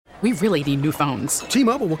We really need new phones.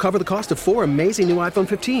 T-Mobile will cover the cost of 4 amazing new iPhone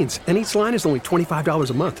 15s, and each line is only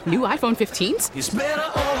 $25 a month. New iPhone 15s? It's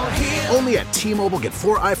better over here. Only at T-Mobile, get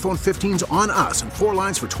 4 iPhone 15s on us and 4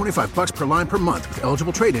 lines for $25 per line per month with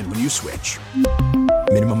eligible trade-in when you switch.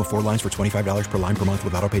 Minimum of 4 lines for $25 per line per month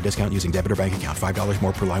with autopay discount using debit or bank account. $5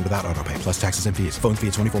 more per line without autopay, plus taxes and fees. Phone fee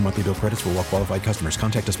at 24 monthly bill credits for well-qualified customers.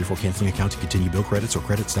 Contact us before canceling account to continue bill credits or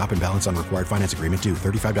credit stop and balance on required finance agreement due.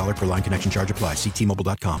 $35 per line connection charge applies. See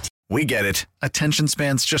T-Mobile.com. We get it. Attention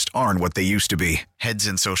spans just aren't what they used to be. Heads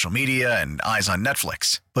in social media and eyes on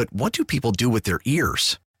Netflix. But what do people do with their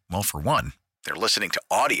ears? Well, for one, they're listening to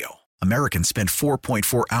audio. Americans spend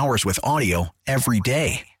 4.4 hours with audio every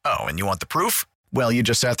day. Oh, and you want the proof? Well, you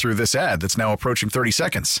just sat through this ad that's now approaching 30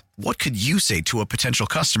 seconds. What could you say to a potential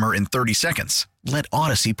customer in 30 seconds? Let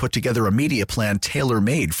Odyssey put together a media plan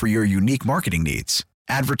tailor-made for your unique marketing needs.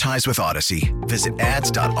 Advertise with Odyssey. Visit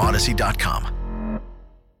ads.odyssey.com.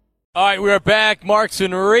 All right, we are back. Marks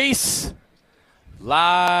and Reese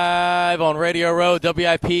live on Radio Row.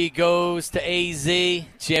 WIP goes to AZ.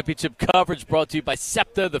 Championship coverage brought to you by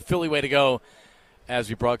SEPTA, the Philly way to go, as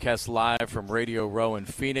we broadcast live from Radio Row in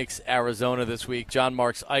Phoenix, Arizona this week. John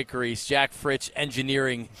Marks, Ike Reese, Jack Fritsch,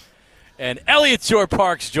 engineering, and Elliot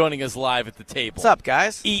Shore-Parks joining us live at the table. What's up,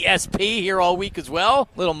 guys? ESP here all week as well.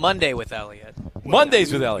 Little Monday with Elliot.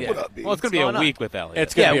 Mondays with Elliot. Yeah. Well, it's going to be a week with Elliot.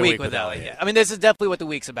 It's going to be a week with Elliot. Yeah. I mean, this is definitely what the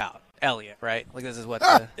week's about. Elliot, right? Like, this is what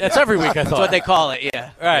That's every week, I thought. That's what they call it, yeah.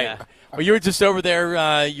 Right. Yeah. Well, you were just over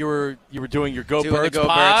there. You were doing your Go Doing Birds the Go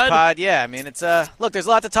pod. Birds pod. Yeah, I mean, it's look, there's a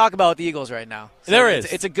lot to talk about with the Eagles right now. So there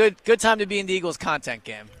is. It's a good time to be in the Eagles content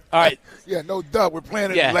game. All right. Yeah, no doubt. We're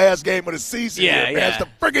playing in Yeah. the last game of the season. Yeah, here, man. yeah. It's the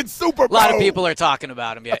friggin' Super Bowl. A lot of people are talking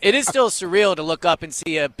about him. Yeah, it is still surreal to look up and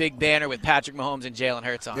see a big banner with Patrick Mahomes and Jalen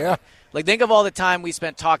Hurts on it. Yeah. Like, think of all the time we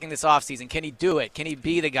spent talking this offseason. Can he do it? Can he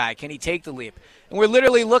be the guy? Can he take the leap? And we're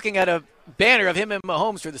literally looking at a banner of him and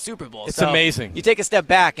Mahomes for the Super Bowl. It's So amazing. You take a step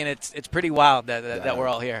back, and it's pretty wild that we're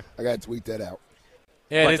all here. I got to tweet that out.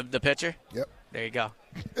 Yeah, What, the picture? Yep. There you go.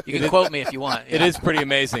 You can quote me if you want. It is pretty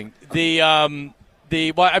amazing. Well, I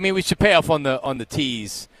mean, we should pay off on the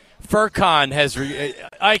tease. Furcon has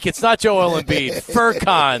Ike. It's not Joel Embiid.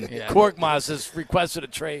 Furcon Korkmaz has requested a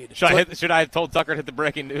trade. Should I have told Tucker to hit the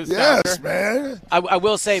breaking news? Yes, Tucker? man. I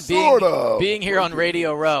will say, being here on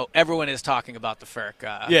Radio Row, everyone is talking about the Furk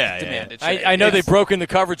demanded trade. I know they've broken the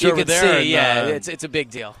coverage you over can there. See, and, it's a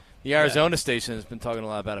big deal. The Arizona station has been talking a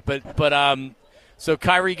lot about it. But so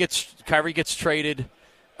Kyrie gets traded.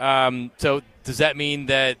 So does that mean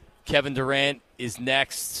that Kevin Durant is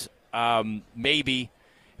next? Maybe.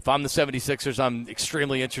 If I'm the 76ers, I'm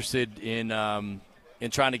extremely interested in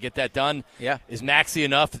trying to get that done. Yeah. Is Maxey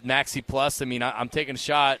enough? Maxey plus? I mean, I'm taking a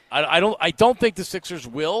shot. I don't think the Sixers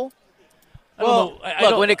will. Look,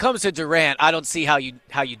 when it comes to Durant, I don't see how you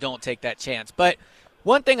don't take that chance. But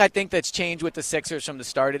one thing I think that's changed with the Sixers from the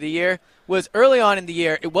start of the year was early on in the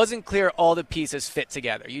year, it wasn't clear all the pieces fit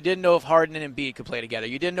together. You didn't know if Harden and Embiid could play together.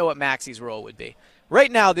 You didn't know what Maxey's role would be. Right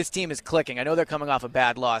now, this team is clicking. I know they're coming off a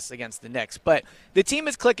bad loss against the Knicks, but the team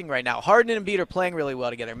is clicking right now. Harden and Embiid are playing really well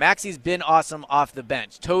together. Maxey's been awesome off the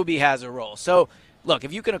bench. Toby has a role. So, look,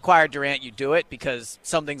 if you can acquire Durant, you do it because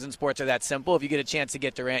some things in sports are that simple. If you get a chance to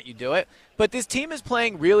get Durant, you do it. But this team is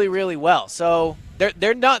playing really, really well. So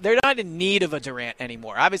they're not in need of a Durant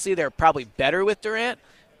anymore. Obviously, they're probably better with Durant.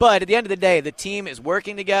 But at the end of the day, the team is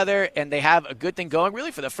working together, and they have a good thing going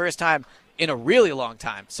really for the first time in a really long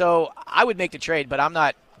time. So I would make the trade, but I'm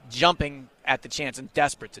not jumping at the chance and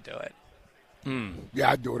desperate to do it. Yeah,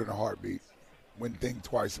 I'd do it in a heartbeat. Wouldn't think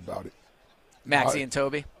twice about it. Maxey and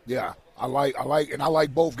Toby? Yeah, I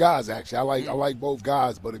like both guys, actually. I like both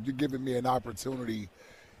guys, but if you're giving me an opportunity,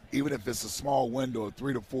 even if it's a small window of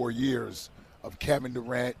 3 to 4 years of Kevin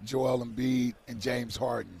Durant, Joel Embiid, and James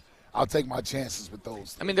Harden, I'll take my chances with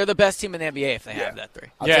those three. I mean, they're the best team in the NBA if they have that three.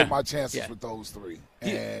 I'll take my chances with those three.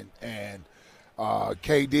 And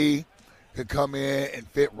KD could come in and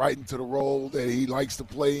fit right into the role that he likes to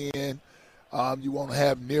play in. You won't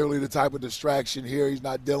have nearly the type of distraction here. He's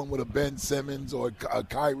not dealing with a Ben Simmons or a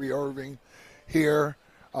Kyrie Irving here.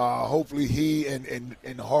 Hopefully he and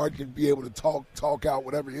Harden can be able to talk out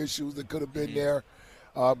whatever issues that could have been there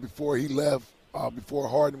before he left, before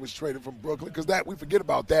Harden was traded from Brooklyn. Because we forget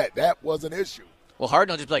about that. That was an issue. Well,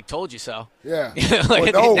 Harden will just be like, told you so. Yeah.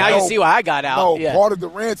 You see why I got out. No, part of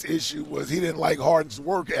Durant's issue was he didn't like Harden's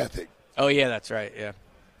work ethic. Oh, yeah, that's right, yeah.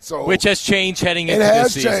 So which has changed heading into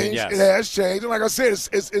this season. It has changed. And like I said,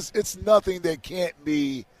 it's nothing that can't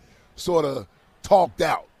be sort of talked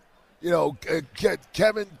out. You know,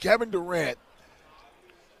 Kevin Durant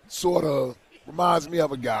sort of reminds me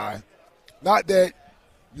of a guy. Not that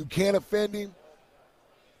you can't offend him,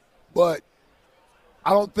 But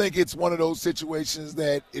I don't think it's one of those situations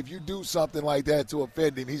that if you do something like that to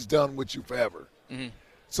offend him, he's done with you forever. Mm-hmm.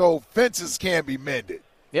 So fences can be mended.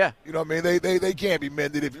 Yeah. You know what I mean? They can be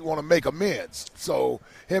mended if you want to make amends. So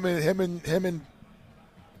him and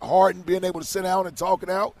Harden being able to sit down and talk it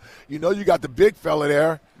out. You know, you got the big fella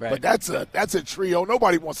there, right. But that's a trio.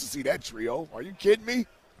 Nobody wants to see that trio. Are you kidding me?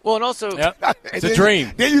 Well, and also, it's a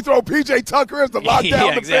dream. Then you throw P.J. Tucker as the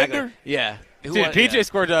lockdown defender. Yeah. Dude, P.J.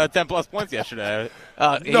 scored 10-plus points yesterday.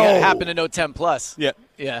 He happened to know 10-plus. Yeah.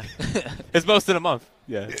 Yeah. It's most in a month.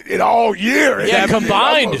 Yeah. In all year. Yeah,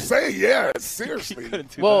 combined. Seriously.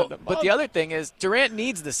 But the other thing is Durant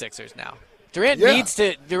needs the Sixers now. Durant needs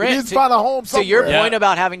to find a home somewhere. To your point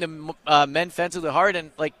about having to mend fences with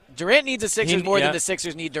Harden, like Durant needs the Sixers more than the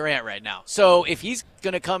Sixers need Durant right now. So if he's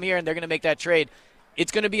going to come here and they're going to make that trade,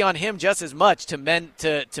 it's going to be on him just as much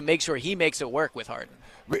to make sure he makes it work with Harden.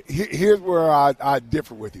 But here's where I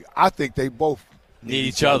differ with you. I think they both need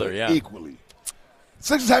each other equally.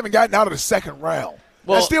 Sixers haven't gotten out of the second round.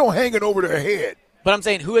 Well, they're still hanging over their head. But I'm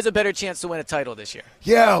saying, who has a better chance to win a title this year?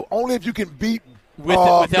 Yeah, only if you can beat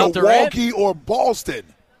without Milwaukee Durant? or Boston.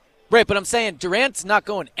 Right, but I'm saying Durant's not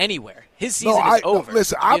going anywhere. His season is over.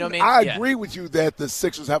 Listen, you know what I mean? I agree with you that the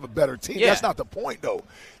Sixers have a better team. Yeah. That's not the point, though.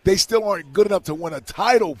 They still aren't good enough to win a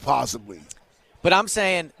title, possibly. But I'm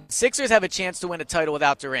saying Sixers have a chance to win a title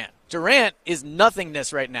without Durant. Durant is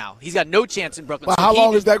nothingness right now. He's got no chance in Brooklyn. But how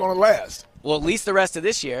long is that going to last? Well, at least the rest of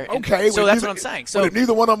this year. Okay. So that's what I'm saying. So but if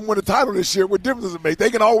neither one of them win a title this year, what difference does it make? They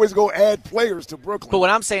can always go add players to Brooklyn. But what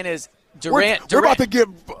I'm saying is Durant. We're about to give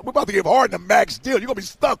Harden a max deal. You're going to be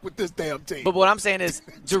stuck with this damn team. But what I'm saying is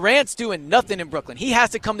Durant's doing nothing in Brooklyn. He has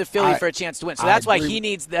to come to Philly for a chance to win. So that's why he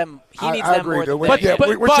needs them. He needs them more than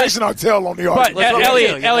we're chasing our tail on the arc. But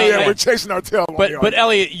Elliot, we're chasing our tail on the arc. But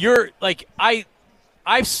Elliot, you're like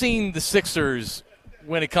I've seen the Sixers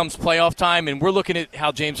when it comes playoff time, and we're looking at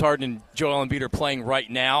how James Harden and Joel Embiid are playing right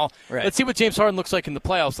now. Right. Let's see what James Harden looks like in the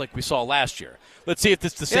playoffs like we saw last year. Let's see if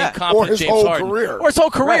it's the same or confident his James whole Harden. career. Or his whole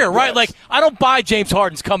career, right? Yes. Like, I don't buy James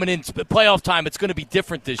Harden's coming in playoff time. It's going to be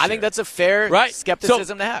different this year. I think that's a fair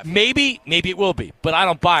skepticism to have. Maybe it will be, but I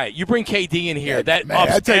don't buy it. You bring KD in here, that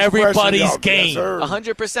ups that everybody's game.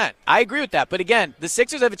 100%. I agree with that. But again, the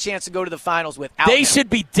Sixers have a chance to go to the finals without They him. should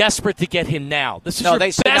be desperate to get him now. This is No, your they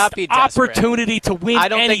should best not be desperate. opportunity to win I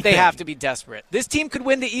don't anything. think they have to be desperate. This team could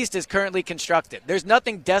win the East as currently constructed. There's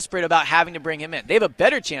nothing desperate about having to bring him in. They have a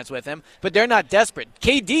better chance with him, but they're not desperate.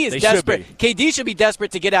 KD is desperate. KD should be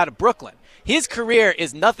desperate to get out of Brooklyn. His career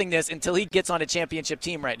is nothingness until he gets on a championship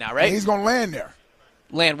team right now, right? And he's going to land there.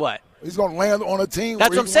 Land what? He's going to land on a team.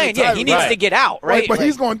 That's what I'm saying. Yeah, he needs to get out, right? But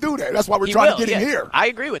he's going to do that. That's why we're trying to get him here. I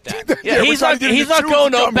agree with that. Yeah, he's not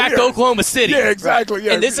going back to Oklahoma City. Yeah, exactly. Right.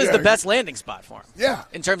 Yeah, and this is the best landing spot for him. Yeah.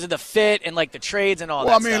 In terms of the fit and like the trades and all that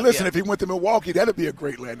Well, I stuff. mean, listen, if he went to Milwaukee, that'd be a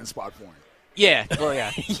great landing spot for him. Yeah, well,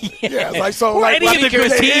 yeah. Yeah, like so. Or like, any of the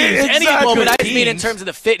good teams. Any of the well, but I good just mean in teams. terms of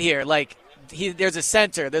the fit here, like there's a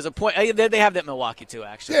center, there's a point. They have that in Milwaukee too,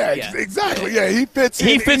 actually. Yeah, exactly. Yeah, he fits.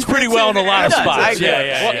 He fits pretty well in a lot of spots.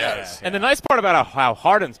 Yeah. And the nice part about how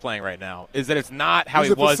Harden's playing right now is that it's not how He's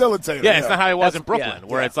he was. Facilitator, it's not how he was in Brooklyn,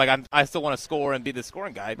 where yeah. it's like I still want to score and be the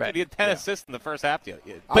scoring guy. Right. He had 10 assists in the first half.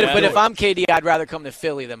 But if I'm KD, I'd rather come to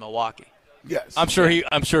Philly than Milwaukee. Yes, I'm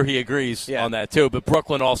sure he agrees on that too. But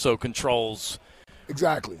Brooklyn also controls.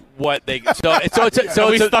 Exactly. What they so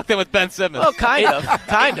we stuck them with Ben Simmons. Well, kind of.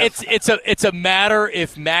 It's a matter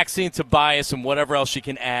if Maxey and Tobias and whatever else she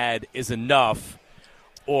can add is enough,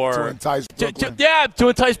 or to entice Brooklyn. to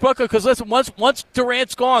entice Brooklyn. Because listen, once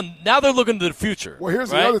Durant's gone, now they're looking to the future. Well, here's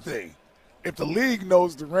the other thing: if the league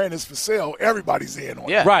knows Durant is for sale, everybody's in on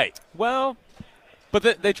it. Right. Well,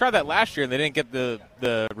 but they tried that last year and they didn't get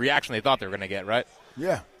the reaction they thought they were going to get. Right.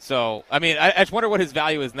 Yeah. So, I mean, I just wonder what his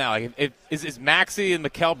value is now. Like, is Maxey and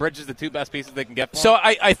Mikal Bridges the two best pieces they can get for him? So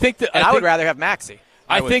I think that I would rather have Maxey.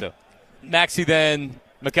 I think Maxey then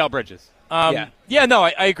Mikal Bridges. I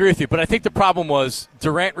agree with you. But I think the problem was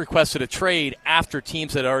Durant requested a trade after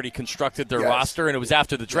teams had already constructed their roster, and it was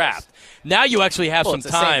after the draft. Now you actually have some it's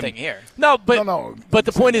time. The same thing here. No, but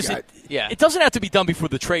the point is, it doesn't have to be done before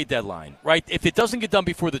the trade deadline, right? If it doesn't get done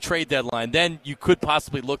before the trade deadline, then you could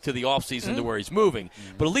possibly look to the offseason to where he's moving.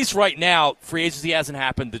 But at least right now, free agency hasn't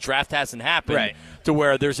happened, the draft hasn't happened, right. To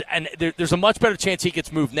where there's a much better chance he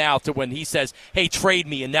gets moved now to when he says, "Hey, trade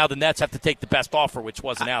me," and now the Nets have to take the best offer, which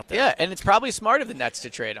wasn't out there. Yeah, and it's probably smart of the Nets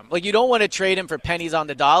to trade him. Like, you don't want to trade him for pennies on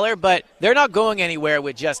the dollar, but they're not going anywhere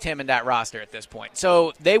with just him and that roster at this point.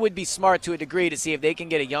 So they would be smart to a degree to see if they can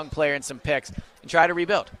get a young player and some picks and try to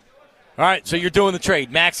rebuild. All right, so you're doing the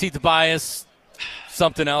trade. Maxey, Tobias,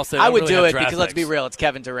 something else. I would really do have it draft because let's be picks. real, it's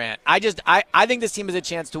Kevin Durant. I think this team has a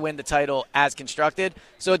chance to win the title as constructed.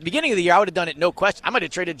 So at the beginning of the year, I would have done it no question. I might have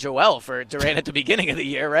traded Joel for Durant at the beginning of the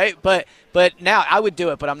year, right? But now I would do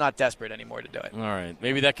it, but I'm not desperate anymore to do it. All right,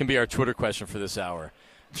 maybe that can be our Twitter question for this hour,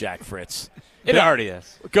 Jack Fritz. It already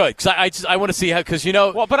is. Good, because I want to see how, because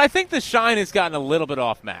Well, but I think the shine has gotten a little bit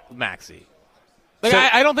off Maxey. Like,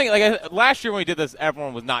 I don't think, last year when we did this,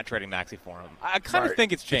 everyone was not trading Maxey for him. I kind of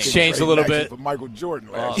think it's changed. It's changed a little Maxey bit. for Michael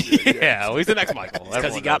Jordan last year. Yeah, well, he's the next Michael.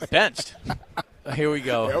 Because he got benched. Here we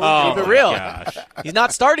go. Keep it real. Gosh. He's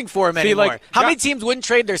not starting for him anymore. like, How many teams wouldn't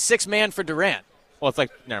trade their sixth man for Durant? Well, it's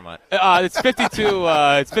like, never mind. It's 52.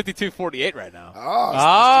 It's 52-48 right now. All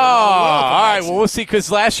right. Well, we'll see.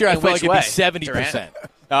 Because last year I felt like which it'd be way?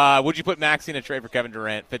 70%. Would you put Maxey in a trade for Kevin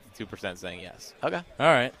Durant? 52% saying yes. Okay. All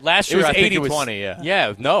right. Last It year was I think 80-20, yeah.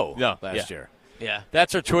 Yeah. No. Last yeah. year. Yeah.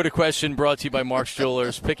 That's our Twitter question brought to you by Mark's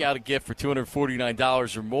Jewelers. Pick out a gift for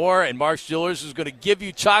 $249 or more, and Mark's Jewelers is going to give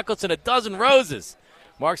you chocolates and a dozen roses.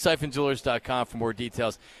 Marks-Jewelers.com for more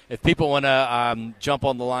details. If people want to jump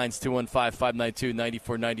on the lines,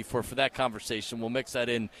 215-592-9494 for that conversation. We'll mix that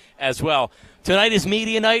in as well. Tonight is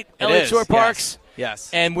media night, Elliott Shore Parks. Yes.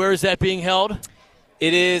 And where is that being held?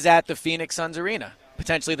 It is at the Phoenix Suns Arena,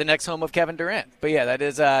 potentially the next home of Kevin Durant. But, yeah, that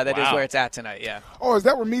is where it's at tonight, yeah. Oh, is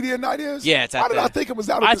that where media night is? Yeah, it's at Why did I think it was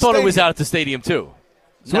out at the I thought stadium? it was out at the stadium, too.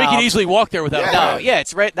 So we No. could easily walk there without a No, problem. yeah,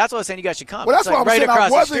 it's right. That's what I was saying. You guys should come. Well, that's It's why like I'm right saying I across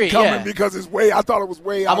the wasn't street. coming Yeah. because I thought it was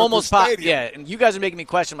way out I'm almost at the stadium. yeah, and you guys are making me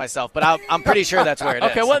question myself, but I'm pretty sure that's where it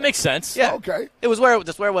is. Okay, well, that makes sense. Yeah. Okay. It was where it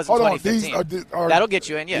was in Hold on. 2015. These That'll get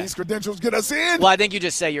you in, yeah. These credentials get us in. Well, I think you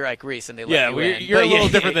just say you're Ike Reese and they let Yeah, you well, in. you're a But little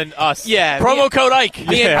yeah, different than us. Yeah. Promo code Ike.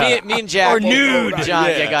 Me and Jack. Or nude. John,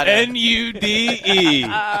 Yeah. got it. N-U-D-E.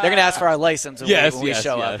 They're going to ask for our license when we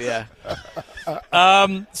show up, yeah.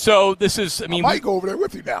 So this is, I might go over there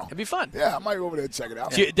with you now. It'd be fun. Yeah, I might go over there and check it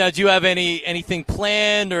out. Do you have anything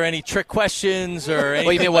planned or any trick questions or anything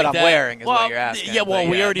Well, you mean what like I'm that? wearing is well, what you're asking. Yeah, well,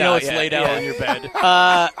 but we already know it's yeah, laid out on your bed.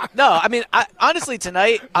 No, I mean, honestly,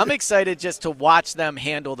 tonight, I'm excited just to watch them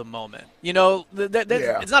handle the moment. You know,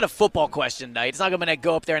 it's not a football question night. It's not going to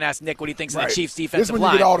go up there and ask Nick what he thinks of the Chiefs' defensive This when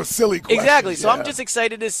line. you get all the silly questions. Exactly. So yeah. I'm just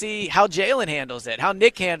excited to see how Jalen handles it, how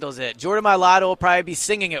Nick handles it. Jordan Mailata will probably be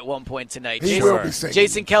singing at one point tonight. He will be singing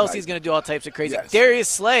Jason Kelsey's tonight. going to do all types of crazy. Yes. Darius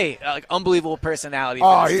Slay, unbelievable personality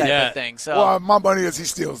for this type of thing. So well, my money is he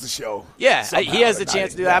steals the show. yeah, somehow he has the tonight.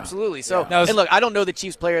 chance to do Yeah. that, absolutely. So, Yeah. and look, I don't know the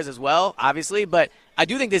Chiefs players as well, obviously, but I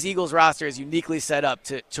do think this Eagles roster is uniquely set up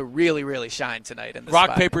to really, really shine tonight. In this Rock,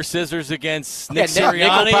 spot. paper, scissors against Nick Nick will Sirianni.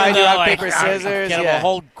 probably do rock, Like, paper, scissors, Can't have yeah. a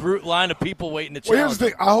whole group line of people waiting to Well, challenge. here's the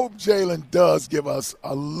thing. I hope Jalen does give us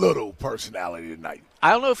a little personality tonight.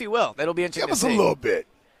 I don't know if he will. That'll be interesting Give us to a see. little bit.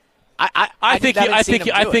 I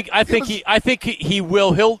think he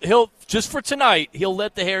will. He'll just for tonight. He'll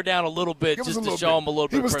let the hair down a little bit Give us just a to little show bit. him a little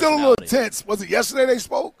bit. He was of still a little personality. tense. Was it yesterday they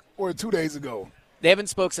spoke or 2 days ago? They haven't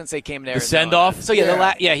spoke since they came there. The send-off? So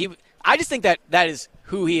yeah, Yeah. I just think that is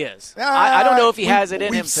who he is. I don't know if he has it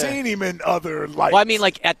in him. We've seen him in other lights. Well, I mean,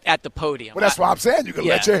 like at the podium. Well, that's why I'm saying you can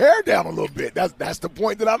let your hair down a little bit. That's the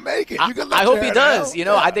point that I'm making. You can let I your hope he hair does. down. You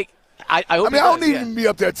know, Yeah. I think. I hope. I mean, I don't he need does, him to be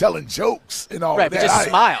up there telling jokes and all Right, that. but just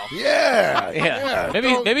smile. Yeah, Yeah.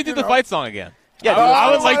 Maybe do the fight song again. Yeah, I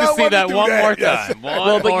would I like to see want to that do one that, more yes. time.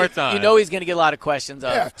 Well, but More time. you know he's going to get a lot of questions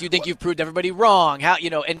of, Yeah. do you think you've proved everybody wrong? How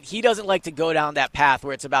and he doesn't like to go down that path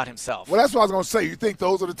where it's about himself. Well, that's what I was going to say. You think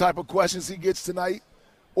those are the type of questions he gets tonight?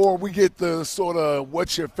 Or we get the sort of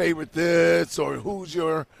what's your favorite this or who's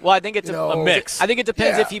your Well, I think it's you a know, mix. I think it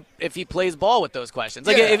depends Yeah. if he plays ball with those questions.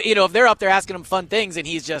 Like Yeah. if they're up there asking him fun things and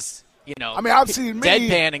he's just I mean, I've seen me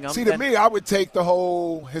deadpanning him. See, to me, I would take the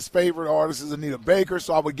whole his favorite artist is Anita Baker,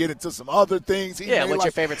 so I would get into some other things. He Yeah, made, what's like,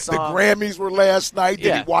 your favorite The song? Grammys were last night. Did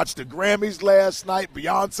Yeah. he watch the Grammys last night?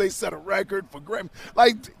 Beyonce set a record for Grammy.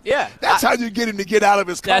 Like, Yeah. that's how you get him to get out of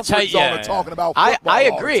his That's comfort how- zone yeah, and talking about I football. all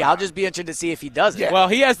the agree. time. I'll just be interested to see if he does it. Yeah. Well,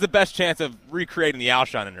 he has the best chance of recreating the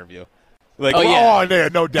Alshon interview. Like, Oh, yeah. Oh, yeah,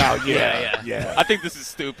 no doubt. Yeah. Yeah. I think this is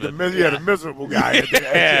stupid. The miserable guy.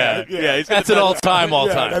 Yeah. He's That's an all-time.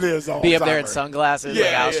 Yeah, that is all Be up there in timer. sunglasses Yeah,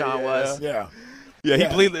 like yeah, Alshon yeah, was. Yeah. Yeah, he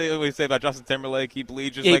Yeah. bleeds. What we say about Justin Timberlake? He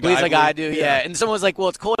bleeds just Yeah, he like bleeds I like bleed. I do, yeah. And someone was like, well,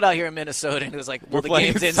 it's cold out here in Minnesota. And it was like, well, We're the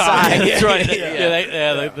playing game's inside. inside. That's right.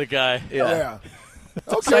 Yeah. The guy. Yeah.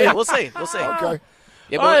 So, Okay. yeah, we'll see. We'll see. Okay.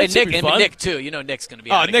 Yeah, but Nick too. You know, Nick's going to be.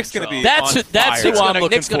 Nick's going to be. That's who I'm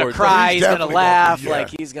looking Nick's forward to cry. He's going to laugh. Yeah. Like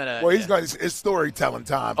he's going to. Well, he's going. It's storytelling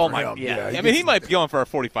time. For him. Yeah. I mean, he might be going for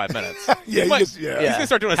 45 minutes. He's going to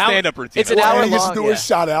start doing a stand-up routine. It's an hour long. He gets to do his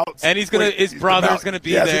shout-outs. And his brother's going to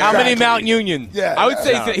be there. How many Mount Union? Yeah, I would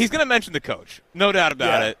say he's going to mention the coach. No doubt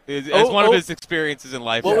about it. As one of his experiences in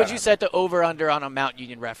life. What would you set the over/under on a Mount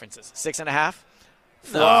Union references? 6.5?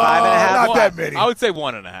 No, 5.5. Not that many. I would say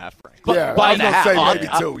 1.5. Frank. I was going to say maybe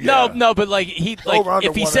 2. Yeah. No, but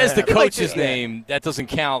if he says the coach's name, that doesn't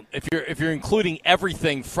count. If you're including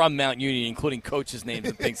everything from Mount Union, including coaches' names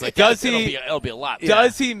and things like that, it'll be a lot.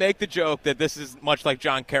 Does he make the joke that this is much like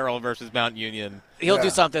John Carroll versus Mount Union? He'll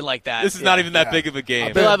do something like that. This is not even that big of a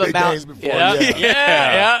game. He'll have a Mount.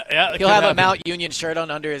 He'll have a Mount Union shirt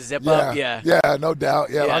on under his zip up. Yeah, no doubt.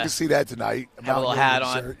 Yeah, I can see that tonight. Have a little hat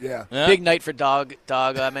on. Shirt. Yeah. Big night for dog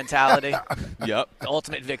mentality. Yep. The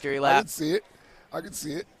ultimate victory lap. I can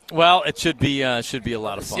see it. Well, it should be a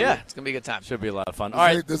lot of fun. Yeah, it's gonna be a good time. Should be a lot of fun. All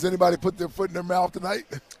right. Does anybody put their foot in their mouth tonight?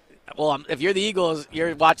 Well, if you're the Eagles,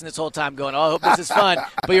 you're watching this whole time going, "Oh, I hope this is fun,"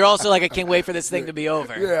 but you're also like, "I can't wait for this thing to be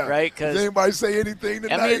over." Yeah. Right? Does anybody say anything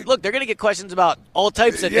tonight? I mean, look, they're gonna get questions about all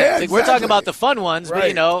types of things. Exactly. We're talking about the fun ones,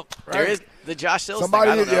 but there is the Josh Sills thing.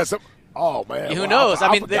 I don't know. Oh man, who knows? I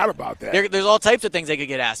mean, forgot about that. There's all types of things they could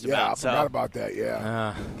get asked about. I forgot about that.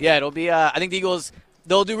 Yeah. Yeah, it'll be. I think the Eagles.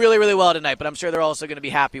 They'll do really, really well tonight, but I'm sure they're also going to be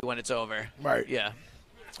happy when it's over. Right. Yeah.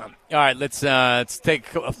 All right, let's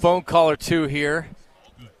take a phone call or two here.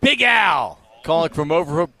 Big Al calling from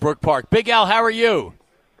Overbrook Park. Big Al, how are you?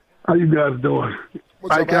 How you guys doing?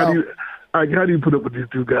 What's up, Al? How do you put up with these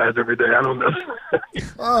two guys every day? I don't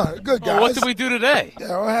know. Good guys. Well, what did we do today?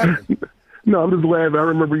 Yeah, what happened? No, I'm just laughing. I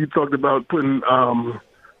remember you talked about putting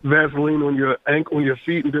Vaseline on your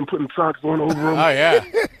feet and then putting socks on over them. Oh yeah.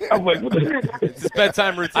 I'm like, what the heck? It's his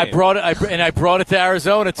bedtime routine. I brought it to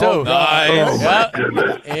Arizona too. Oh, my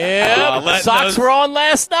goodness. Yeah. Socks were on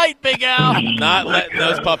last night, Big Al. Not letting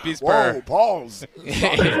those puppies purr. Whoa, pause.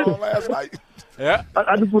 Socks were on last night. Yeah.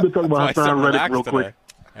 I just want to talk about Hassan Reddick real quick.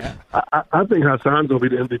 Yeah. I think Hassan's going to be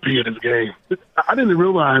the MVP of this game. I didn't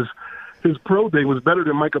realize his pro day was better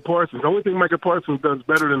than Micah Parsons. The only thing Micah Parsons does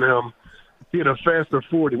better than him, he had a faster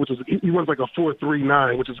 40, which was he runs like a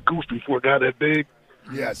 4.39, which is goofy for a guy that big.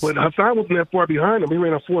 Yes. But Hassan wasn't that far behind him. He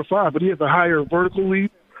ran a 4.5, but he has a higher vertical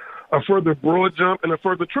leap, a further broad jump, and a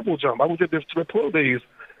further triple jump. I was at the pro days,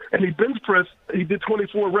 and he bench pressed. He did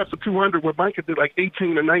 24 reps of 200, where Micah did like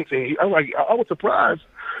 18 or 19. I was surprised.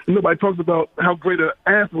 Nobody talks about how great an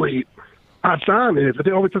athlete Hassan is, but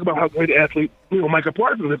they always talk about how great an athlete Micah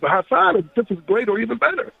Parsons is. But Hassan is just as great or even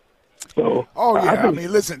better. So, I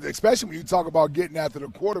mean, listen, especially when you talk about getting after the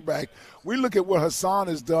quarterback, we look at what Hassan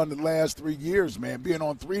has done the last 3 years, man, being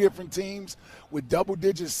on 3 different teams with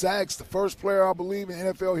double-digit sacks, the first player, I believe, in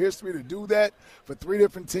NFL history to do that for 3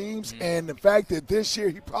 different teams, and the fact that this year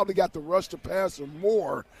he probably got the rush to passer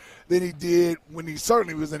more than he did when he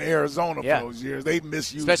certainly was in Arizona for those years. They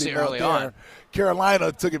misused especially him early out there. on.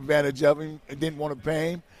 Carolina took advantage of him and didn't want to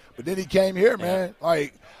pay him, but then he came here, man.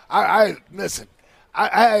 Like, listen,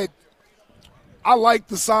 I liked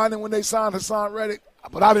the signing when they signed Hassan Reddick,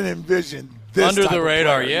 but I didn't envision this under type the of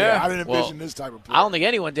radar. player. Yeah, I didn't envision this type of player. I don't think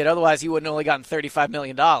anyone did. Otherwise, he wouldn't have only gotten $35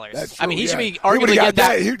 million. That's true, I mean, he should be He arguably got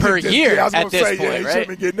getting that per year I was at this say, point, he right? should have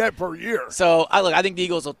been getting that per year. So, I think the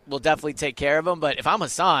Eagles will definitely take care of him. But if I'm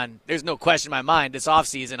Hassan, there's no question in my mind this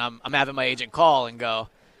offseason I'm having my agent call and go,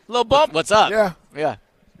 little bump. What's up? Yeah. You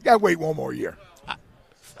got to wait one more year.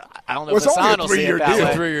 I don't know if Hassan will see it that way.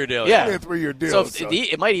 It's a 3-year deal. Yeah. It's only a 3-year deal. So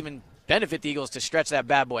it might even benefit the Eagles to stretch that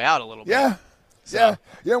bad boy out a little bit. Yeah. Yeah.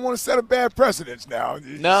 You don't want to set a bad precedence now.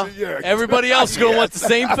 No. Everybody else is going to want the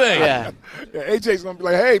same thing. Yeah. AJ's going to be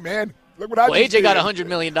like, hey, man, look what I just AJ did. got $100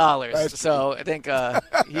 million. So I think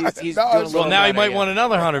he's doing a little Well, now he better, might want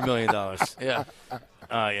another $100 million. Yeah.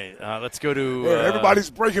 Let's go to everybody's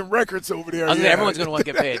breaking records over there. Everyone's going to want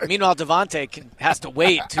to get paid. Meanwhile, Devontae has to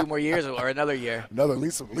wait 2 more years or another year. At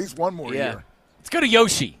least 1 more year. Let's go to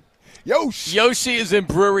Yoshi. Yoshi is in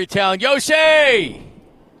Brewery Town. Yoshi!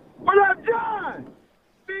 What up, John?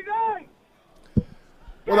 Big A.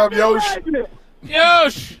 What up, Yoshi?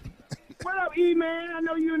 Yosh! What up, E-Man? I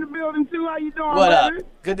know you in the building, too. How you doing, What up? baby?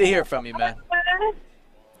 Good to hear from you, man.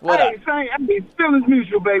 What up? It's feelings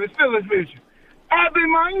mutual, baby. It's feelings mutual. Happy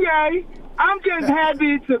Monday. I'm just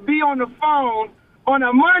happy to be on the phone on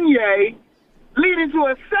a Monday leading to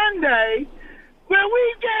a Sunday when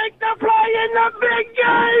we get to play in the big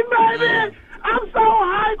game, baby. I'm so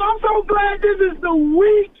hyped. I'm so glad this is the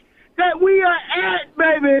week that we are at,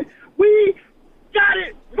 baby. We got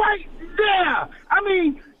it right there. I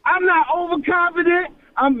mean, I'm not overconfident,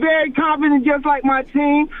 I'm very confident, just like my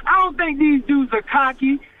team. I don't think these dudes are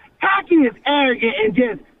cocky. Cocky is arrogant and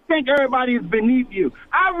just think everybody is beneath you.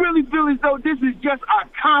 I really feel as though this is just a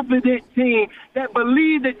confident team that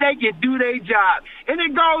believe that they can do their job. And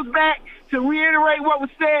it goes back to reiterate what was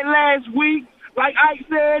said last week, like Ike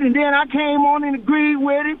said, and then I came on and agreed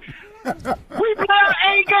with him. We play our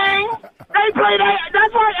A game. They play that.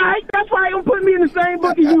 That's why, Ike. That's why they put me in the same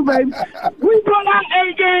book as you, baby. We play our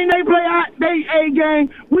A game. They play our A game.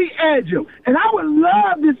 We edge them. And I would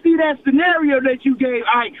love to see that scenario that you gave,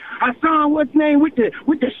 Ike. Hassan, what's name with the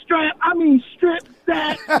strap? I mean strip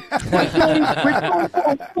sack.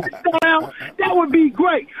 That would be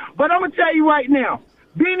great. But I'm gonna tell you right now,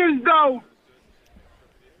 being as though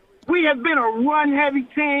we have been a run-heavy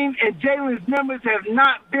team and Jalen's numbers have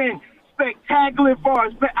not been spectacular for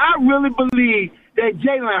us, but I really believe that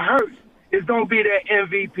Jalen Hurts is going to be that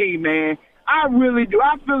MVP, man. I really do.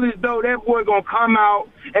 I feel as though that boy going to come out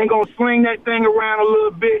and going to sling that thing around a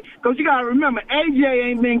little bit. Because you got to remember,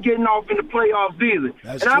 AJ ain't been getting off in the playoffs either.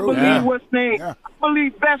 That's and true. I believe I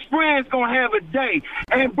believe best friend's going to have a day.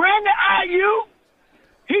 And Brandon Ayuk,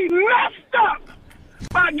 he messed up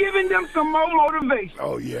by giving them some more motivation.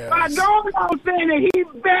 Oh, yeah. By going out saying that he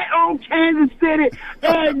bet on Kansas City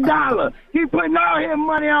every dollar. He putting all his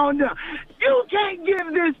money on them. You can't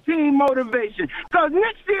give this team motivation. Because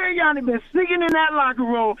Nick Sirianni been singing in that locker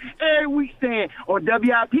room every week saying, on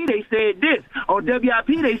WIP they said this. On WIP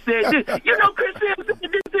they said this. You know, Chris Sims said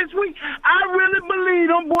this week. I really believe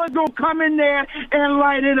them boys going to come in there and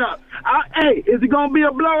light it up. Hey, is it going to be a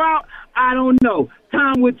blowout? I don't know.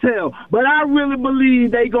 Time will tell. But I really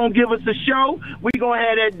believe they going to give us a show. We going to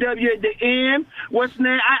have that W at the end. What's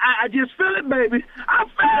next? I just feel it, baby. I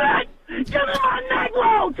feel it. Give me my neck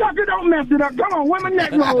roll. Tucker, don't mess it up. Come on, where my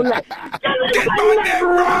neck roll at? Give me my neck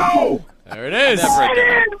roll. There it is. Ball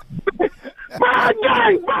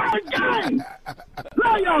game.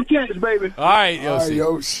 Love y'all cats, baby. All right, Yoshi.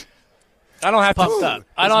 Yoshi. I don't have to.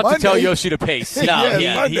 I don't have to tell Yoshi to pace. No,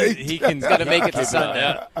 he can. He's gonna make it to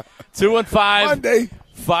Sunday.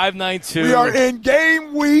 215-592. We are in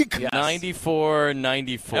game week.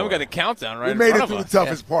 94-94. And we got the countdown right. We made it through the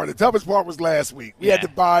toughest part. The toughest part was last week. We had to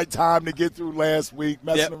buy time to get through last week,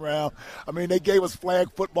 messing around. I mean, they gave us flag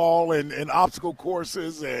football and obstacle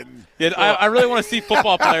courses and. Yeah, I really want to see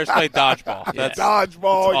football players play dodgeball. That's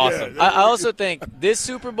dodgeball. That's awesome. I also think this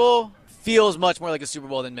Super Bowl feels much more like a Super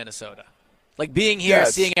Bowl than Minnesota. Like being here,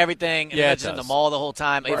 seeing everything, and mentioning the mall the whole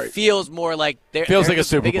time, it feels more like they're like a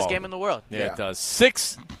Super Bowl. Biggest game in the world. Yeah, it does.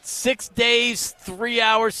 6 days, 3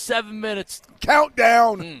 hours, 7 minutes.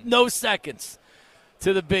 Countdown. No seconds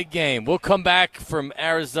to the big game. We'll come back from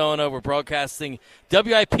Arizona. We're broadcasting,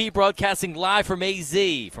 WIP broadcasting live from AZ,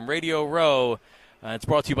 from Radio Row. It's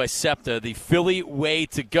brought to you by SEPTA, the Philly way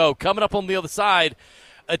to go. Coming up on the other side,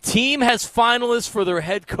 a team has finalists for their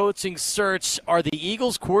head coaching search. Are the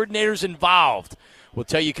Eagles coordinators involved? We'll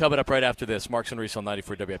tell you coming up right after this. Marks and Reese on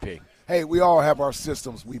 94 WIP. Hey, we all have our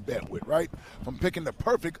systems we bet with, right? From picking the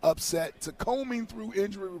perfect upset to combing through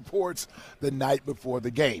injury reports the night before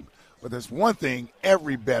the game. But there's one thing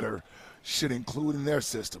every bettor should include in their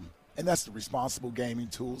system, and that's the responsible gaming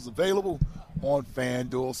tools available on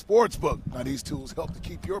FanDuel Sportsbook. Now, these tools help to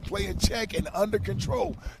keep your play in check and under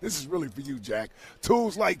control. This is really for you, Jack.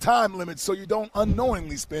 Tools like time limits so you don't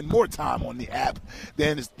unknowingly spend more time on the app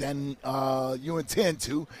than you intend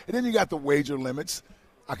to. And then you got the wager limits.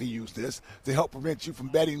 I can use this to help prevent you from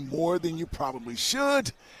betting more than you probably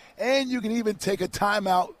should. And you can even take a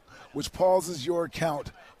timeout, which pauses your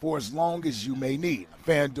account for as long as you may need.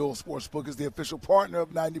 FanDuel Sportsbook is the official partner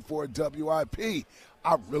of 94 WIP.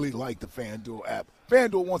 I really like the FanDuel app.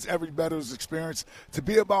 FanDuel wants every bettor's experience to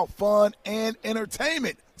be about fun and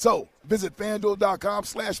entertainment. So visit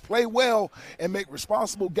FanDuel.com/playwell and make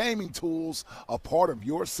responsible gaming tools a part of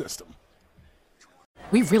your system.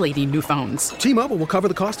 We really need new phones. T-Mobile will cover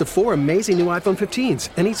the cost of 4 amazing new iPhone 15s,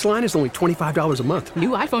 and each line is only $25 a month. New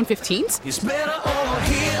iPhone 15s? It's better over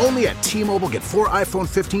here. Only at T-Mobile, get 4 iPhone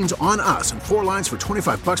 15s on us and 4 lines for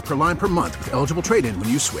 $25 per line per month with eligible trade-in when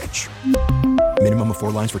you switch. Minimum of 4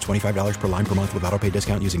 lines for $25 per line per month with autopay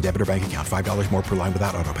discount using debit or bank account. $5 more per line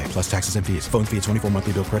without autopay, plus taxes and fees. Phone fee at 24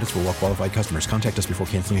 monthly bill credits for well-qualified customers. Contact us before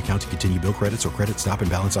canceling account to continue bill credits or credit stop and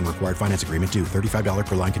balance on required finance agreement due. $35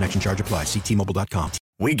 per line connection charge applies. See T-Mobile.com.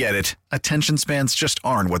 We get it. Attention spans just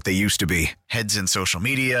aren't what they used to be. Heads in social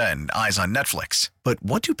media and eyes on Netflix. But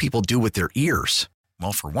what do people do with their ears?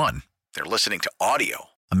 Well, for one, they're listening to audio.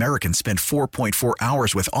 Americans spend 4.4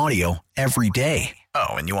 hours with audio every day.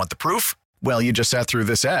 Oh, and you want the proof? Well, you just sat through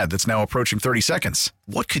this ad that's now approaching 30 seconds.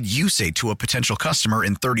 What could you say to a potential customer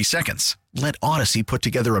in 30 seconds? Let Odyssey put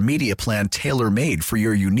together a media plan tailor-made for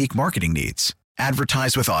your unique marketing needs.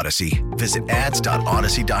 Advertise with Odyssey. Visit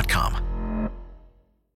ads.odyssey.com.